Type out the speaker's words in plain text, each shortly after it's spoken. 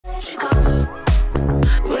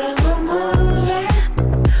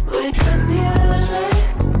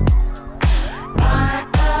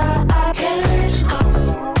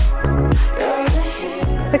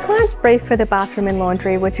brief for the bathroom and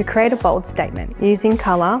laundry were to create a bold statement using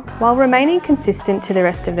colour while remaining consistent to the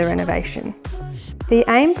rest of the renovation. The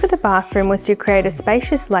aim for the bathroom was to create a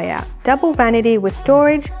spacious layout, double vanity with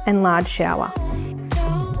storage and large shower.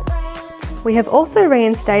 We have also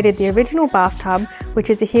reinstated the original bathtub, which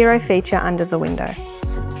is a hero feature under the window.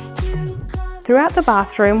 Throughout the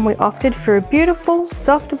bathroom, we opted for a beautiful,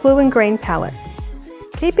 soft blue and green palette.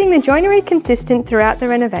 Keeping the joinery consistent throughout the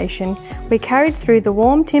renovation, we carried through the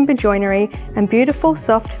warm timber joinery and beautiful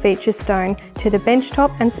soft feature stone to the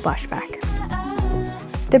benchtop and splashback.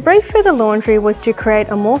 The brief for the laundry was to create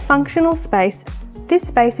a more functional space. This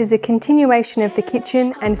space is a continuation of the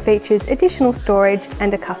kitchen and features additional storage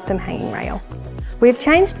and a custom hanging rail. We've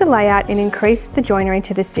changed the layout and increased the joinery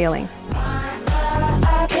to the ceiling.